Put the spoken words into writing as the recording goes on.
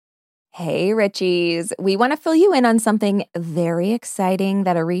Hey, Richies. We want to fill you in on something very exciting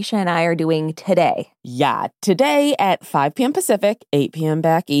that Arisha and I are doing today. Yeah, today at 5 p.m. Pacific, 8 p.m.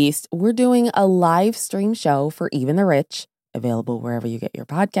 back east, we're doing a live stream show for Even the Rich, available wherever you get your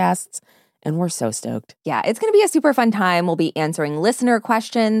podcasts, and we're so stoked. Yeah, it's going to be a super fun time. We'll be answering listener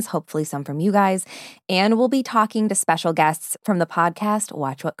questions, hopefully some from you guys, and we'll be talking to special guests from the podcast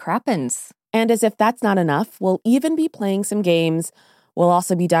Watch What Crappens. And as if that's not enough, we'll even be playing some games. We'll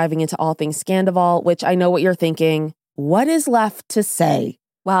also be diving into all things Scandival, which I know what you're thinking. What is left to say?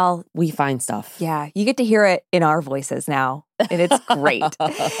 Well, we find stuff. Yeah, you get to hear it in our voices now, and it's great.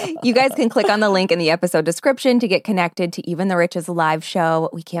 You guys can click on the link in the episode description to get connected to Even the Rich's live show.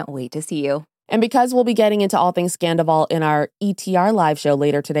 We can't wait to see you. And because we'll be getting into all things Scandival in our ETR live show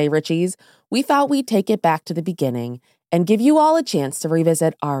later today, Richies, we thought we'd take it back to the beginning and give you all a chance to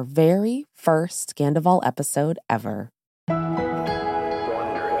revisit our very first Scandival episode ever.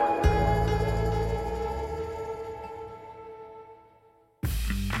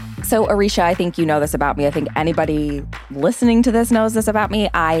 So, Arisha, I think you know this about me. I think anybody listening to this knows this about me.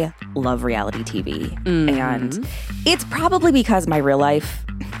 I love reality TV. And it's probably because my real life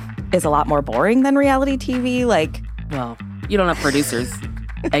is a lot more boring than reality TV. Well, you don't have producers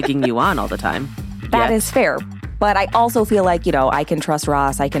egging you on all the time. That is fair. But I also feel like, I can trust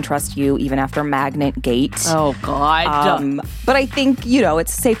Ross. I can trust you even after Magnet Gate. Oh, God. But I think,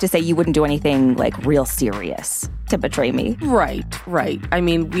 it's safe to say you wouldn't do anything real serious to betray me. Right. I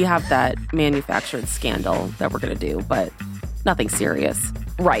mean, we have that manufactured scandal that we're going to do, but nothing serious.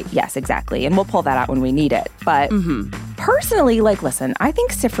 Right. Yes, exactly. And we'll pull that out when we need it. But personally, listen, I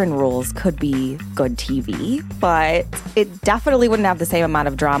think Sifrin Rules could be good TV, but it definitely wouldn't have the same amount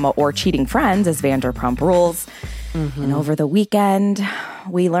of drama or cheating friends as Vanderpump Rules. And over the weekend,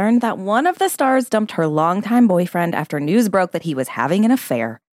 we learned that one of the stars dumped her longtime boyfriend after news broke that he was having an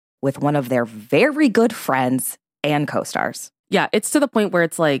affair with one of their very good friends and co-stars. Yeah, it's to the point where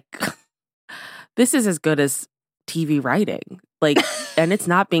it's this is as good as TV writing. And it's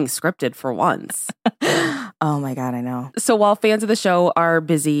not being scripted for once. Oh my God, I know. So while fans of the show are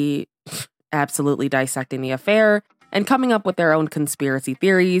busy absolutely dissecting the affair and coming up with their own conspiracy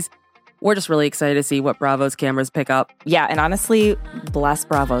theories, we're just really excited to see what Bravo's cameras pick up. Yeah, and honestly, bless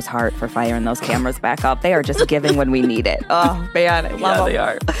Bravo's heart for firing those cameras back up. They are just giving when we need it. Oh, man, I love them. They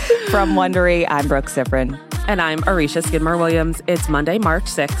are. From Wondery, I'm Brooke Sifrin. And I'm Arisha Skidmore-Williams. It's Monday, March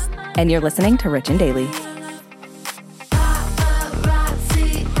 6th. And you're listening to Rich and Daily.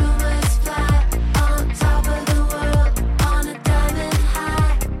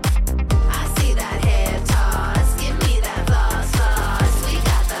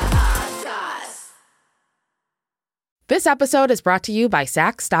 This episode is brought to you by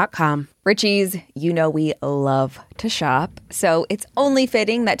Saks.com. Richies, we love to shop, so it's only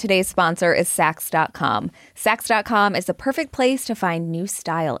fitting that today's sponsor is Saks.com. Saks.com is the perfect place to find new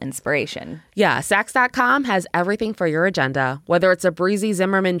style inspiration. Yeah, Saks.com has everything for your agenda, whether it's a breezy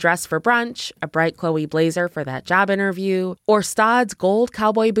Zimmermann dress for brunch, a bright Chloe blazer for that job interview, or Staud's gold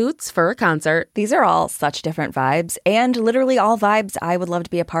cowboy boots for a concert. These are all such different vibes, and literally all vibes I would love to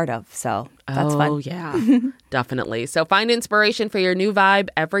be a part of, so that's fun. Oh, yeah, definitely. So find inspiration for your new vibe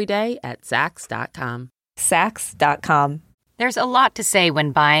every day at Saks.com. Saks.com. There's a lot to say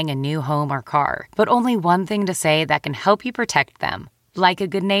when buying a new home or car, but only one thing to say that can help you protect them. Like a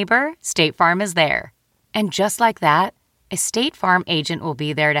good neighbor, State Farm is there. And just like that, a State Farm agent will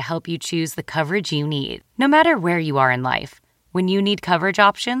be there to help you choose the coverage you need, no matter where you are in life. When you need coverage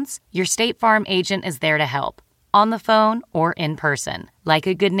options, your State Farm agent is there to help, on the phone or in person. Like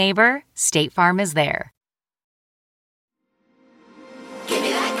a good neighbor, State Farm is there. Give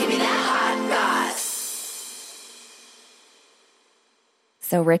me that hot goss.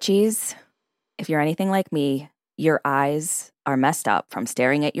 So, Richies, if you're anything like me, your eyes are messed up from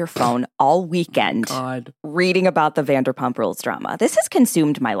staring at your phone all weekend, reading about the Vanderpump Rules drama. This has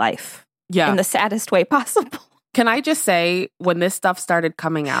consumed my life in the saddest way possible. Can I just say, when this stuff started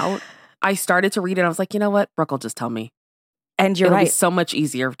coming out, I started to read it. I was like, you know what? Brooke will just tell me. And you're It'll right. be so much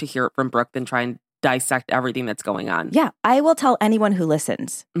easier to hear it from Brooke than try and dissect everything that's going on. Yeah, I will tell anyone who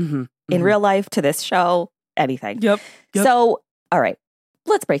listens in real life to this show, anything. Yep. So, all right,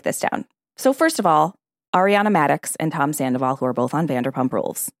 let's break this down. So first of all, Ariana Madix and Tom Sandoval, who are both on Vanderpump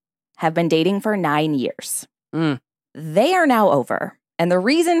Rules, have been dating for 9 years. They are now over. And the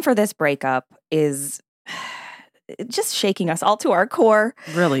reason for this breakup is just shaking us all to our core.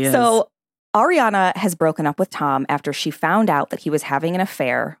 Really is. So Ariana has broken up with Tom after she found out that he was having an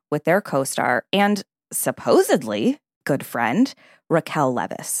affair with their co-star and supposedly good friend, Raquel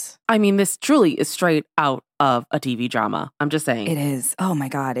Leviss. I mean, this truly is straight out of a TV drama. I'm just saying. It is. Oh my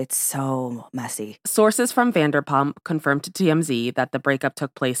God, it's so messy. Sources from Vanderpump confirmed to TMZ that the breakup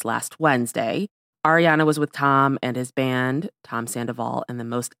took place last Wednesday. Ariana was with Tom and his band, Tom Sandoval and the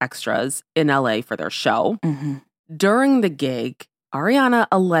Most Extras, in LA for their show. Mm-hmm. During the gig, Ariana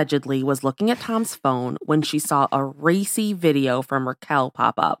allegedly was looking at Tom's phone when she saw a racy video from Raquel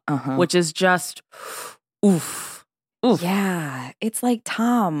pop up, which is just, oof. Yeah, it's like,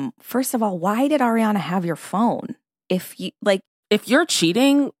 Tom, first of all, why did Ariana have your phone? If you're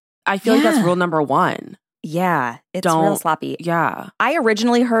cheating, I feel like that's rule number one. Yeah, it's real sloppy. Yeah. I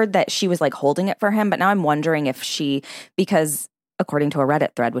originally heard that she was like holding it for him, but now I'm wondering if because according to a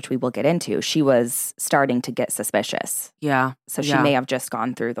Reddit thread, which we will get into, she was starting to get suspicious. Yeah. So she may have just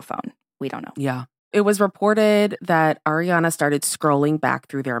gone through the phone. We don't know. Yeah. It was reported that Ariana started scrolling back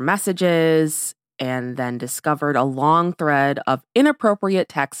through their messages and then discovered a long thread of inappropriate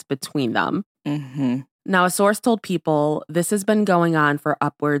texts between them. Mm-hmm. Now, a source told People this has been going on for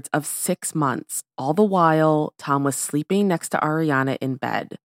upwards of 6 months. All the while, Tom was sleeping next to Ariana in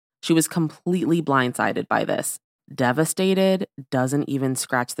bed. She was completely blindsided by this. Devastated, doesn't even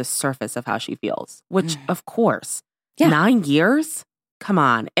scratch the surface of how she feels. Which, of course, 9 years? Come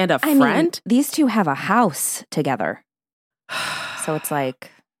on. And a friend? Mean, these two have a house together. So it's like,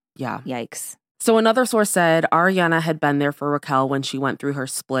 yikes. So another source said Ariana had been there for Raquel when she went through her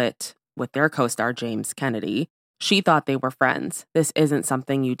split with their co-star James Kennedy. She thought they were friends. This isn't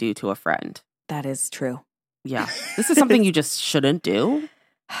something you do to a friend. That is true. Yeah. This is something you just shouldn't do.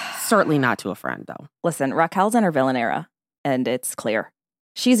 Certainly not to a friend, though. Listen, Raquel's in her villain era, and it's clear.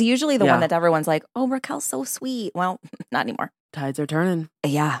 She's usually the one that everyone's like, oh, Raquel's so sweet. Well, not anymore. Tides are turning.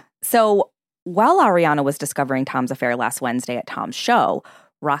 Yeah. So while Ariana was discovering Tom's affair last Wednesday at Tom's show,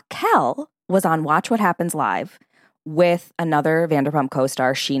 Raquel was on Watch What Happens Live with another Vanderpump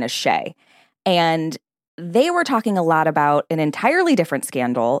co-star, Sheena Shea. And they were talking a lot about an entirely different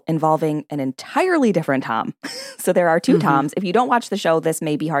scandal involving an entirely different Tom. So there are two Toms. If you don't watch the show, this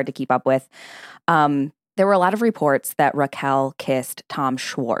may be hard to keep up with. There were a lot of reports that Raquel kissed Tom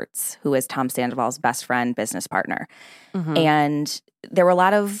Schwartz, who is Tom Sandoval's best friend, business partner. And there were a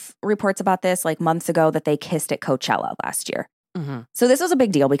lot of reports about this like months ago that they kissed at Coachella last year. So this was a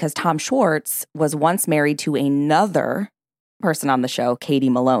big deal because Tom Schwartz was once married to another person on the show, Katie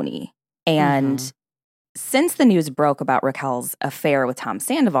Maloney. And since the news broke about Raquel's affair with Tom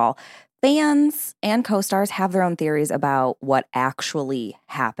Sandoval, fans and co-stars have their own theories about what actually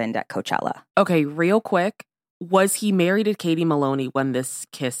happened at Coachella. Okay, real quick. Was he married to Katie Maloney when this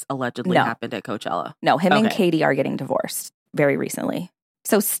kiss allegedly happened at Coachella? No, him and Katie are getting divorced very recently.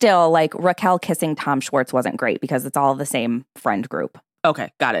 So still, like, Raquel kissing Tom Schwartz wasn't great because it's all the same friend group.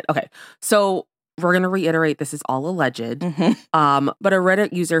 Okay, got it. Okay, so we're going to reiterate this is all alleged. But a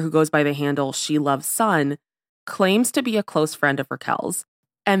Reddit user who goes by the handle She Loves Sun claims to be a close friend of Raquel's.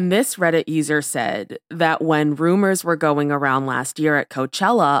 And this Reddit user said that when rumors were going around last year at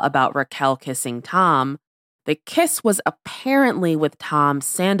Coachella about Raquel kissing Tom, the kiss was apparently with Tom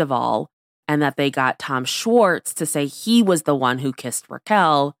Sandoval, and that they got Tom Schwartz to say he was the one who kissed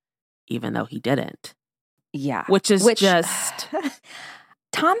Raquel, even though he didn't. Yeah. Which is just...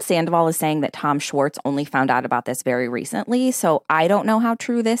 Tom Sandoval is saying that Tom Schwartz only found out about this very recently, so I don't know how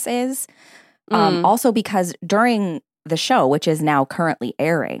true this is. Also because during the show, which is now currently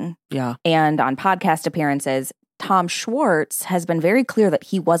airing, and on podcast appearances, Tom Schwartz has been very clear that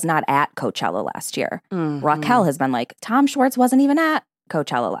he was not at Coachella last year. Raquel has been like, Tom Schwartz wasn't even at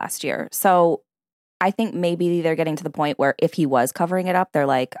Coachella last year. So I think maybe they're getting to the point where if he was covering it up, they're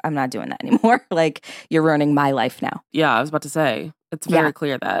like, I'm not doing that anymore. Like, you're ruining my life now. Yeah, I was about to say, it's very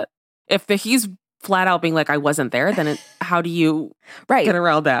clear that if he's flat out being like, I wasn't there, then how do you get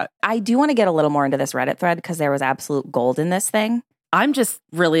around that? I do want to get a little more into this Reddit thread because there was absolute gold in this thing. I'm just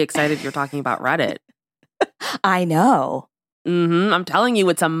really excited you're talking about Reddit. I know. I'm telling you,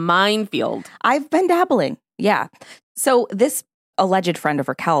 it's a minefield. I've been dabbling. Yeah. So this alleged friend of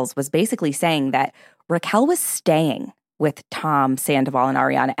Raquel's was basically saying that Raquel was staying with Tom Sandoval and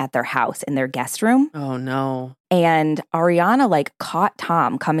Ariana at their house in their guest room. Oh, no. And Ariana, like, caught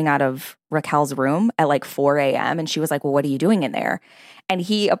Tom coming out of Raquel's room at, like, 4 a.m. And she was like, well, what are you doing in there? And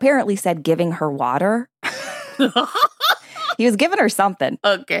he apparently said giving her water. He was giving her something.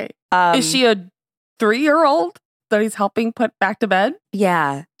 Okay. Is she a 3-year-old that he's helping put back to bed?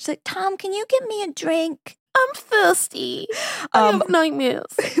 Yeah. She's like, Tom, can you get me a drink? I'm thirsty. I have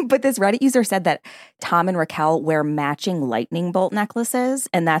nightmares. But this Reddit user said that Tom and Raquel wear matching lightning bolt necklaces,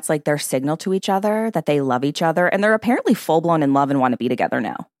 and that's like their signal to each other that they love each other, and they're apparently full-blown in love and want to be together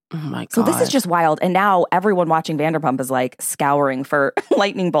now. Oh my God. So this is just wild. And now everyone watching Vanderpump is like scouring for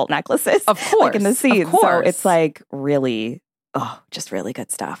lightning bolt necklaces. Of course. Like in the scenes. Of course. So it's like really, just really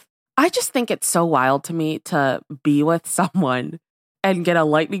good stuff. I just think it's so wild to me to be with someone and get a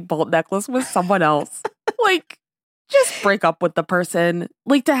lightning bolt necklace with someone else. Like, just break up with the person.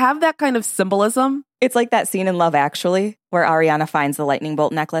 Like, to have that kind of symbolism. It's like that scene in Love Actually where Ariana finds the lightning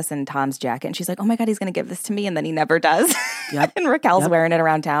bolt necklace in Tom's jacket. And she's like, oh my God, he's going to give this to me. And then he never does. Yep. And Raquel's wearing it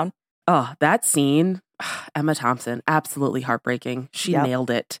around town. Oh, that scene. Emma Thompson, absolutely heartbreaking. She nailed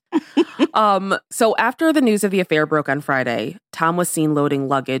it. So after the news of the affair broke on Friday, Tom was seen loading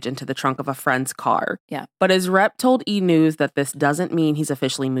luggage into the trunk of a friend's car. Yeah. But his rep told E! News that this doesn't mean he's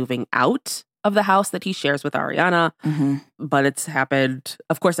officially moving out of the house that he shares with Ariana. Mm-hmm. But it's happened.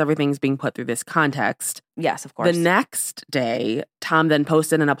 Of course, everything's being put through this context. Yes, of course. The next day, Tom then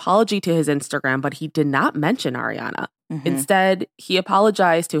posted an apology to his Instagram, but he did not mention Ariana. Mm-hmm. Instead, he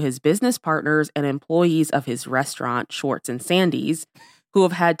apologized to his business partners and employees of his restaurant, Schwartz and Sandy's, who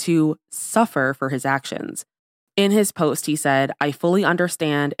have had to suffer for his actions. In his post, he said, I fully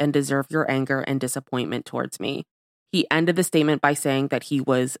understand and deserve your anger and disappointment towards me. He ended the statement by saying that he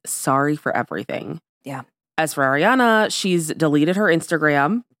was sorry for everything. Yeah. As for Ariana, she's deleted her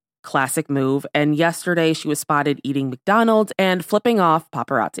Instagram, classic move, and yesterday she was spotted eating McDonald's and flipping off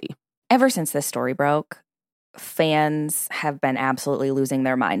paparazzi. Ever since this story broke, fans have been absolutely losing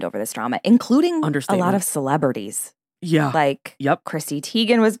their mind over this drama, including a lot of celebrities. Yeah. Like, Chrissy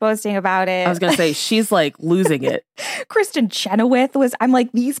Teigen was posting about it. I was going to say, she's like losing it. Kristen Chenoweth was, I'm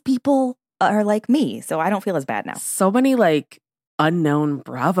like, these people are like me, so I don't feel as bad now. So many like unknown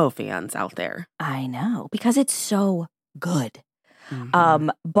Bravo fans out there. I know, because it's so good. Mm-hmm.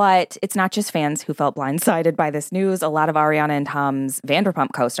 But it's not just fans who felt blindsided by this news. A lot of Ariana and Tom's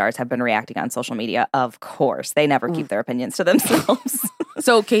Vanderpump co-stars have been reacting on social media. Of course, they never keep their opinions to themselves.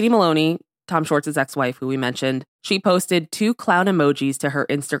 So Katie Maloney, Tom Schwartz's ex-wife, who we mentioned, she posted 2 clown emojis to her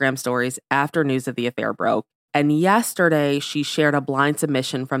Instagram stories after news of the affair broke. And yesterday, she shared a blind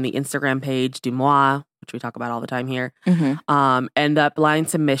submission from the Instagram page Du Moi, which we talk about all the time here. Mm-hmm. And that blind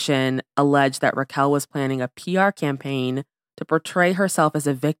submission alleged that Raquel was planning a PR campaign to portray herself as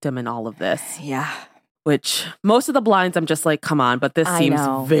a victim in all of this. Yeah. Which most of the blinds, I'm just like, come on, but this seems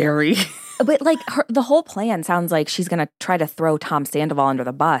very... But like the whole plan sounds like she's going to try to throw Tom Sandoval under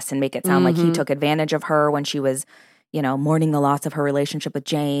the bus and make it sound like he took advantage of her when she was, mourning the loss of her relationship with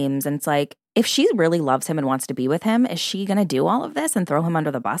James. And it's like, if she really loves him and wants to be with him, is she going to do all of this and throw him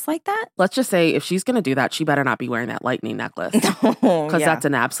under the bus like that? Let's just say if she's going to do that, she better not be wearing that lightning necklace. Because that's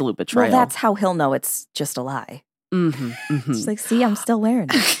an absolute betrayal. Well, that's how he'll know it's just a lie. She's like, see, I'm still wearing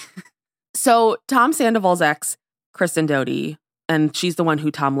it. So Tom Sandoval's ex, Kristen Doty, and she's the one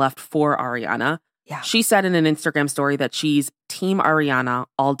who Tom left for Ariana. Yeah. She said in an Instagram story that she's Team Ariana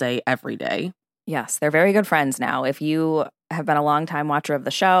all day, every day. Yes, they're very good friends now. If you have been a longtime watcher of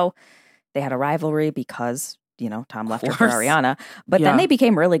the show, they had a rivalry because, Tom left her for Ariana. But then they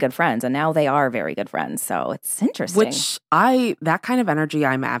became really good friends, and now they are very good friends. So it's interesting. That kind of energy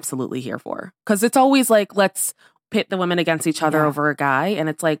I'm absolutely here for. Because it's always like, let's pit the women against each other over a guy. And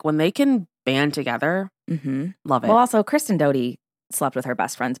it's like, when they can band together, love it. Well, also, Kristen Doty slept with her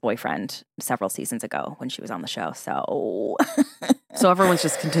best friend's boyfriend several seasons ago when she was on the show. So everyone's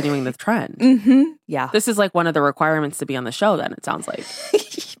just continuing the trend. Yeah. This is like one of the requirements to be on the show then, it sounds like.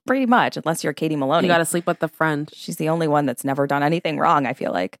 Pretty much, unless you're Katie Maloney. You got to sleep with the friend. She's the only one that's never done anything wrong, I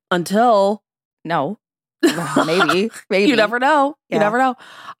feel like. Until... No. Maybe. You never know. Yeah. You never know.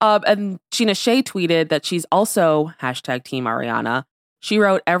 And Sheena Shea tweeted that she's also #Team Ariana. She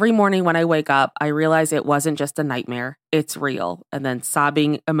wrote, every morning when I wake up, I realize it wasn't just a nightmare. It's real. And then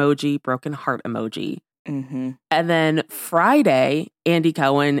sobbing emoji, broken heart emoji. Mm-hmm. And then Friday, Andy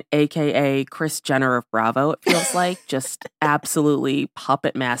Cohen, a.k.a. Kris Jenner of Bravo, it feels like, just absolutely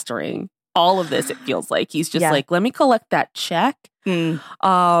puppet mastering all of this, it feels like. He's just like, let me collect that check.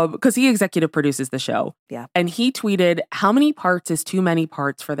 Because he executive produces the show. Yeah. And he tweeted, how many parts is too many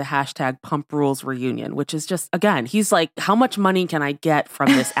parts for the #Pump Rules reunion? Which is just, again, he's like, how much money can I get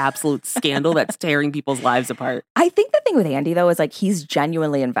from this absolute scandal that's tearing people's lives apart? I think the thing with Andy, though, is like he's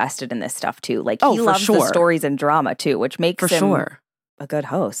genuinely invested in this stuff, too. Like, he loves the stories and drama, too, which makes him a good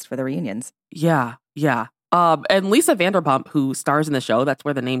host for the reunions. Yeah, yeah. And Lisa Vanderpump, who stars in the show, that's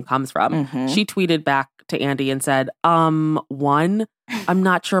where the name comes from, she tweeted back to Andy and said, one, I'm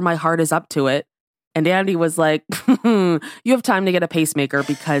not sure my heart is up to it. And Andy was like, you have time to get a pacemaker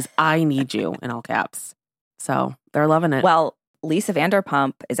because I need you, in all caps. So they're loving it. Well, Lisa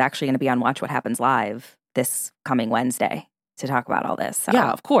Vanderpump is actually going to be on Watch What Happens Live this coming Wednesday to talk about all this. So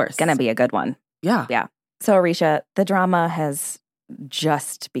yeah, of course. Going to be a good one. Yeah. Yeah. So, Arisha, the drama has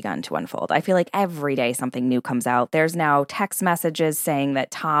just begun to unfold. I feel like every day something new comes out. There's now text messages saying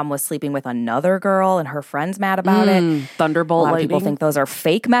that Tom was sleeping with another girl and her friend's mad about it. Thunderbolt lightning. A lot of lightning. people think those are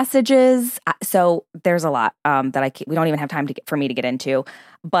fake messages. So there's a lot that we don't even have time for me to get into.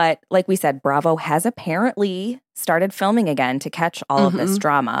 But like we said, Bravo has apparently started filming again to catch all of this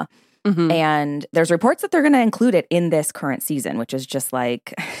drama. And there's reports that they're going to include it in this current season, which is just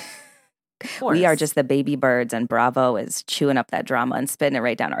like... We are just the baby birds, and Bravo is chewing up that drama and spitting it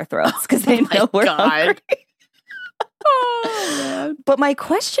right down our throats because they know we're hungry. Man. But my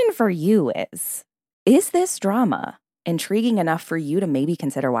question for you is this drama intriguing enough for you to maybe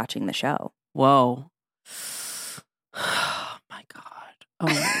consider watching the show? Whoa. Oh, my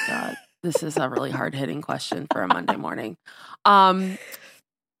God. This is a really hard-hitting question for a Monday morning. I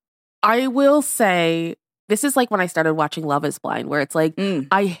will say, this is like when I started watching Love is Blind, where it's like,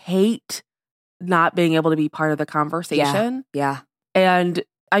 I hate not being able to be part of the conversation. Yeah. And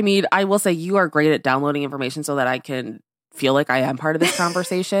I mean, I will say you are great at downloading information so that I can feel like I am part of this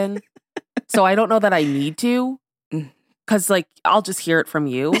conversation. So I don't know that I need to, because like, I'll just hear it from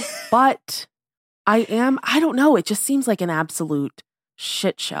you. But I don't know. It just seems like an absolute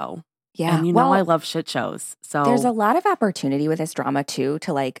shit show. Yeah. And know I love shit shows. So there's a lot of opportunity with this drama too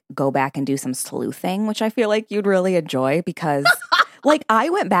to like go back and do some sleuthing, which I feel like you'd really enjoy because like I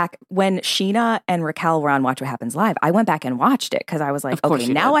went back when Sheena and Raquel were on Watch What Happens Live. I went back and watched it because I was like, okay,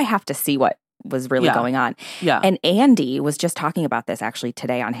 now I have to see what was really going on. Yeah. And Andy was just talking about this actually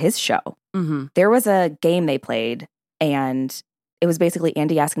today on his show. There was a game they played and it was basically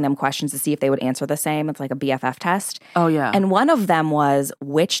Andy asking them questions to see if they would answer the same. It's like a BFF test. Oh, yeah. And one of them was,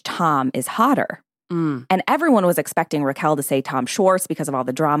 which Tom is hotter? And everyone was expecting Raquel to say Tom Schwartz because of all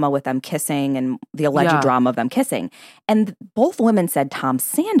the drama with them kissing and the alleged drama of them kissing. And both women said Tom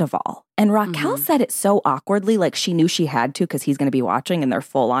Sandoval. And Raquel said it so awkwardly, like she knew she had to because he's going to be watching and they're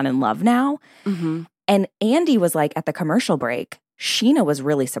full on in love now. And Andy was like, at the commercial break, Sheena was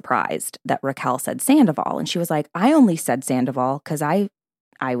really surprised that Raquel said Sandoval. And she was like, I only said Sandoval because I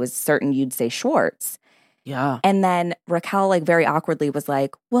was certain you'd say Schwartz. Yeah. And then Raquel, like, very awkwardly was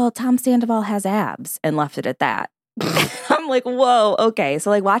like, well, Tom Sandoval has abs, and left it at that. I'm like, whoa, okay. So,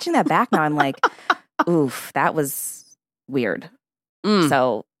 like, watching that back now, I'm like, oof, that was weird.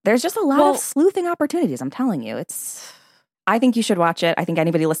 So there's just a lot of sleuthing opportunities, I'm telling you. I think you should watch it. I think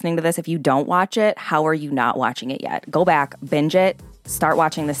anybody listening to this, if you don't watch it, how are you not watching it yet? Go back, binge it, start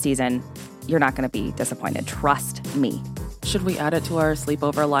watching this season. You're not going to be disappointed. Trust me. Should we add it to our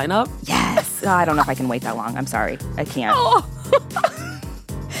sleepover lineup? Yes. I don't know if I can wait that long. I'm sorry. I can't.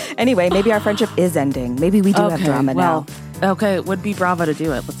 Anyway, maybe our friendship is ending. Maybe we do have drama now. Okay, it would be Bravo to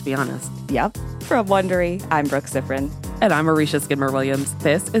do it, let's be honest. Yep. From Wondery, I'm Brooke Sifrin. And I'm Marisha Skidmore-Williams.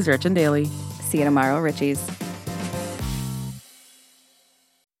 This is Rich and Daily. See you tomorrow, Richies.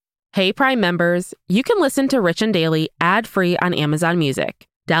 Hey, Prime members, you can listen to Rich and Daily ad-free on Amazon Music.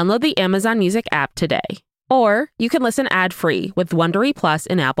 Download the Amazon Music app today. Or you can listen ad-free with Wondery Plus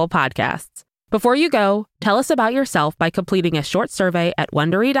in Apple Podcasts. Before you go, tell us about yourself by completing a short survey at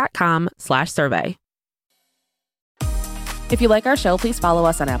Wondery.com/survey. If you like our show, please follow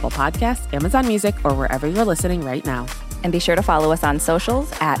us on Apple Podcasts, Amazon Music, or wherever you're listening right now. And be sure to follow us on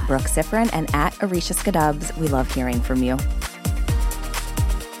socials at Brooke Sifrin and at Arisha Skadubs. We love hearing from you.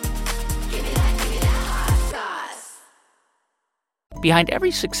 Behind every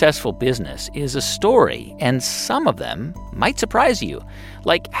successful business is a story, and some of them might surprise you.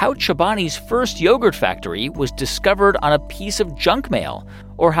 Like how Chobani's first yogurt factory was discovered on a piece of junk mail,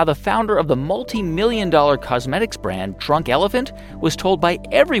 or how the founder of the multi-million-dollar cosmetics brand Drunk Elephant was told by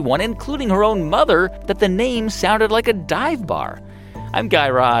everyone, including her own mother, that the name sounded like a dive bar. I'm Guy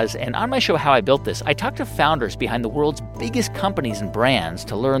Raz, and on my show How I Built This, I talk to founders behind the world's biggest companies and brands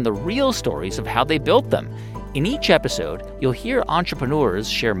to learn the real stories of how they built them. In each episode, you'll hear entrepreneurs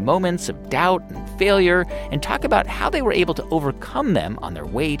share moments of doubt and failure and talk about how they were able to overcome them on their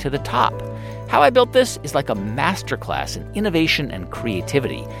way to the top. How I Built This is like a masterclass in innovation and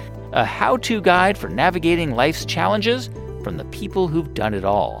creativity, a how-to guide for navigating life's challenges from the people who've done it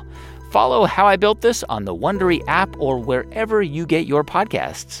all. Follow How I Built This on the Wondery app or wherever you get your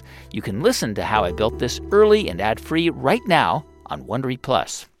podcasts. You can listen to How I Built This early and ad-free right now on Wondery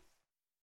Plus.